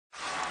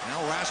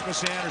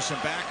Rasmus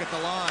Anderson back at the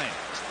line.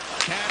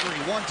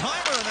 Calgary,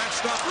 one-timer, and that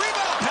stop.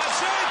 Rebound,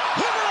 pass save.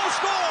 Huberdeau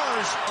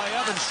scores! By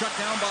Evans, shut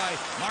down by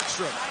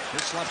Markstrom.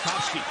 Here's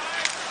Slavkovsky.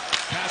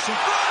 Pass in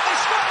front, they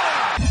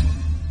score!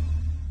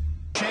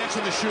 Chance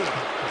in the shooter.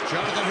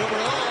 Jonathan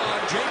Huberdeau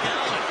on Jake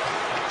Allen.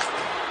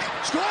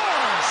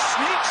 Scores!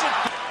 Sneaks it.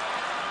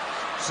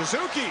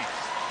 Suzuki.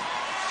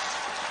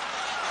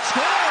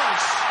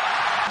 Scores!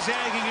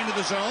 Zagging into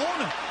the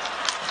zone.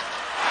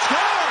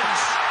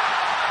 Scores!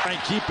 Try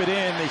and keep it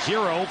in. The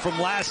hero from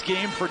last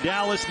game for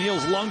Dallas,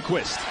 Niels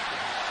Lundqvist.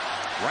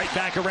 Right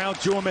back around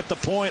to him at the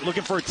point,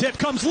 looking for a tip.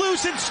 Comes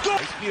loose and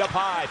scores! Speed up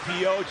high.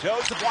 P.O.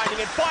 Joseph winding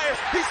and fire.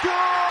 He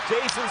scores!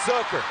 Jason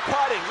Zucker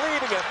cutting,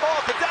 leading it.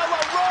 Malkin down low.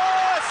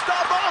 Ross!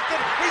 Stop Malkin!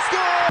 He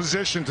scores!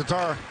 Position,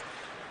 Tatar,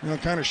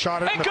 kind of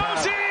shot it in the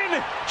goes in!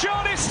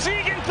 Jonas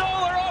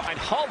Siegenthaler off! And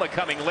Halla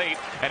coming late,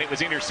 and it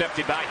was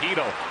intercepted by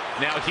Hedl.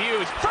 Now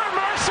Hughes for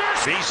Mercer!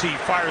 BC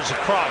fires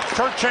across.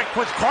 Turchek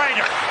with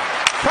Kreider.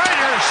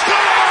 Kreider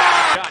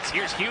scores!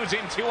 Here's Hughes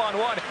in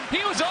 2-on-1.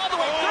 Hughes all the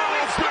way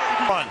through.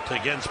 Front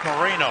against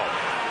Moreno.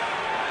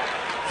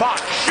 Fox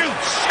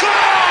shoots.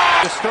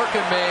 Score!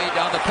 Sturkin made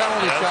on the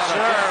penalty shot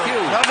against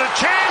Hughes. Another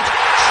chance.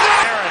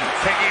 Aaron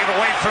taking it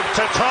away from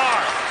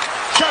Tatar.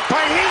 Shot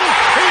by Hedl.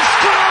 He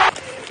scores!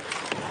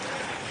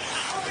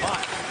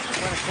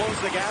 Trying to close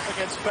the gap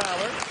against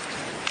Fowler.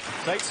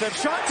 Zaitsev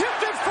shot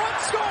tipped in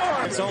front,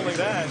 score! It's only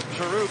that.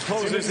 Giroux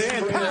closes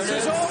in,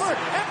 passes over,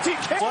 empty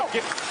kick.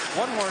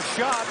 One more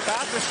shot,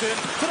 Batherson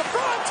to the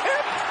front,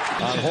 tip!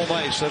 On home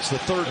ice, that's the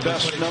third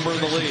best number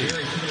in the league.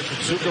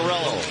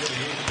 Zuccarello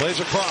plays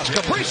across.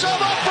 Kaprizov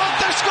up front,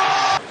 they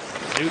score!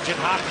 Nugent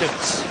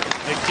Hopkins,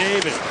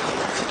 McDavid,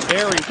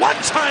 Barry,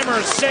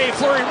 one-timer save,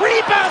 Fleury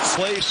rebounds!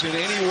 Place in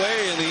any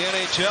way in the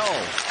NHL.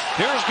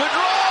 Here's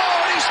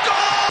Gaudreau, he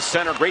scores!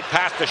 Center, great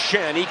pass to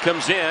Shen. He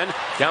comes in,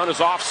 down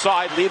his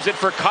offside, leaves it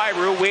for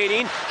Kyrou,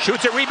 waiting,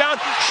 shoots it, rebound.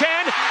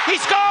 Shen, he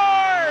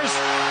scores!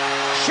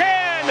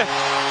 Shen,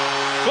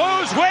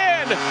 Blues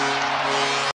win!